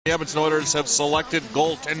The Edmonton Oilers have selected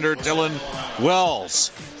goaltender Dylan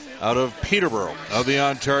Wells out of Peterborough of the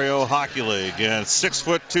Ontario Hockey League. And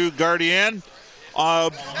 6'2" Guardian.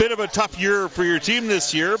 A bit of a tough year for your team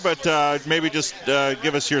this year, but maybe just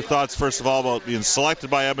give us your thoughts, first of all, about being selected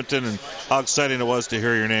by Edmonton and how exciting it was to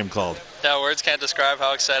hear your name called. Yeah, words can't describe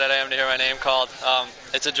how excited I am to hear my name called.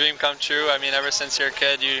 It's a dream come true. I mean, ever since you're a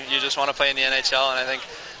kid, you just want to play in the NHL, and I think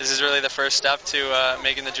this is really the first step to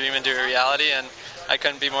making the dream into a reality, and I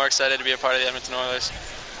couldn't be more excited to be a part of the Edmonton Oilers.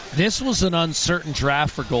 This was an uncertain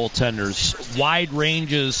draft for goaltenders. Wide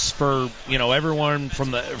ranges for everyone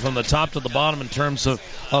from the top to the bottom in terms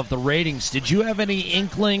of the ratings. Did you have any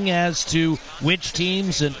inkling as to which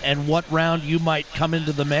teams and what round you might come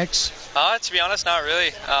into the mix? To be honest, not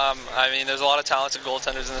really. I mean, there's a lot of talented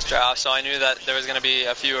goaltenders in this draft, so I knew that there was going to be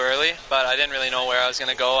a few early, but I didn't really know where I was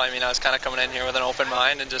going to go. I mean, I was kind of coming in here with an open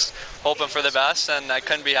mind and just hoping for the best, and I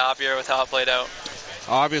couldn't be happier with how it played out.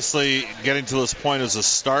 Obviously, getting to this point is a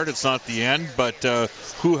start. It's not the end, but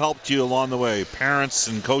who helped you along the way? Parents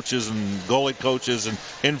and coaches and goalie coaches and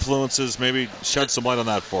influences. Maybe shed some light on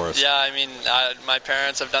that for us. Yeah, I mean, my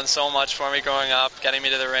parents have done so much for me growing up, getting me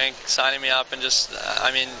to the rink, signing me up, and just,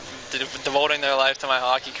 devoting their life to my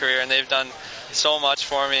hockey career, and they've done so much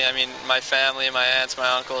for me. I mean, my family, my aunts, my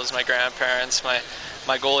uncles, my grandparents, my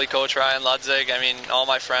goalie coach, Ryan Ludzig, I mean, all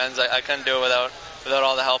my friends. I couldn't do it without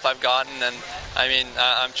all the help I've gotten, and I mean,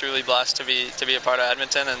 I'm truly blessed to be a part of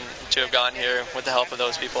Edmonton and to have gotten here with the help of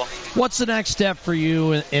those people. What's the next step for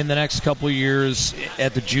you in the next couple of years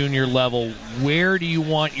at the junior level? Where do you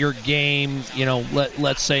want your game,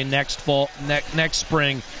 let's say next fall, next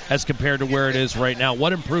spring, as compared to where it is right now?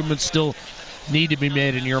 What improvements still need to be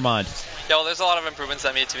made in your mind? Yeah, well, there's a lot of improvements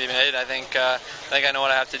that need to be made. I think I know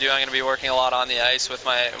what I have to do. I'm going to be working a lot on the ice with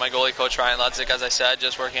my goalie coach, Ryan Ludzig, as I said,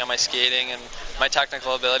 just working on my skating and my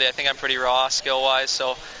technical ability. I think I'm pretty raw skill-wise,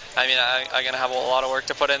 so I mean, I'm going to have a lot of work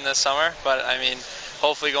to put in this summer, but I mean,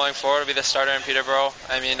 hopefully going forward, I'll be the starter in Peterborough,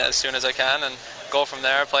 as soon as I can, and go from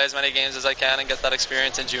there, play as many games as I can, and get that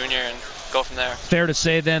experience in junior, and go from there. Fair to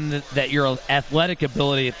say then that your athletic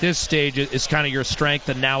ability at this stage is kind of your strength,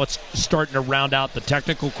 and now it's starting to round out the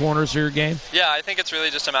technical corners of your game? Yeah, I think it's really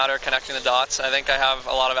just a matter of connecting the dots. I think I have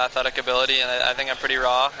a lot of athletic ability, and I think I'm pretty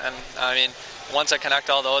raw, and I mean, once I connect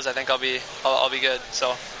all those, I think I'll be good.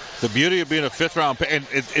 So. The beauty of being a fifth-round pick, and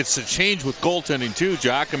it's a change with goaltending too,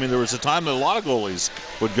 Jack. I mean, there was a time that a lot of goalies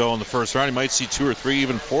would go in the first round. You might see 2 or 3,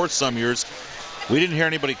 even 4 some years. We didn't hear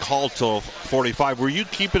anybody called till 45. Were you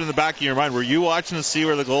keeping in the back of your mind? Were you watching to see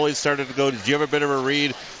where the goalies started to go? Did you have a bit of a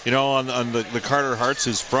read, on the Carter Hartz,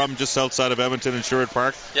 who's from just outside of Edmonton and Sherwood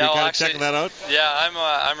Park? Yeah, Were you actually checking that out? Yeah,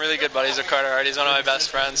 I'm really good buddies with Carter Hart. He's one of my best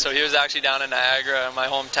friends. So he was actually down in Niagara, my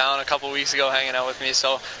hometown, a couple weeks ago, hanging out with me.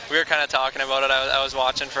 So we were kind of talking about it. I was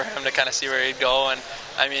watching for him to kind of see where he'd go, and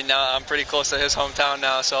I mean, now I'm pretty close to his hometown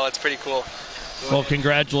now, so it's pretty cool. Well,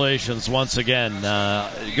 congratulations once again.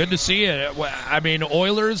 Good to see you. I mean,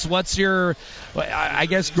 Oilers, what's your, I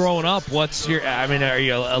guess growing up, are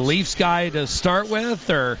you a Leafs guy to start with,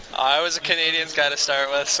 or? I was a Canadiens guy to start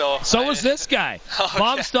with, so. So was this guy. Okay.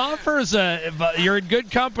 Bob Stauffer, you're in good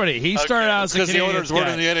company. He started out as a Canadiens guy. Because the Oilers weren't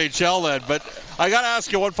in the NHL then, but I got to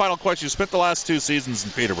ask you one final question. You spent the last 2 seasons in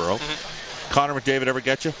Peterborough. Mm-hmm. Connor McDavid ever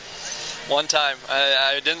get you? One time.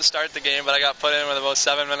 I didn't start the game, but I got put in with about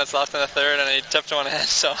 7 minutes left in the third, and he tipped one in,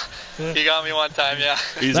 so he got me one time, yeah.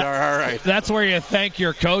 He's all right. That's where you thank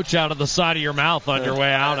your coach out of the side of your mouth on your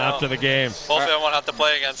way out after the game. Hopefully I won't have to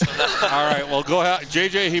play against him now. All right, well, go ahead.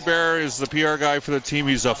 JJ Hebert is the PR guy for the team.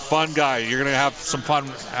 He's a fun guy. You're going to have some fun.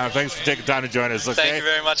 Thanks for taking time to join us, okay? Thank you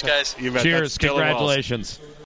very much, guys. You bet. Cheers. Congratulations.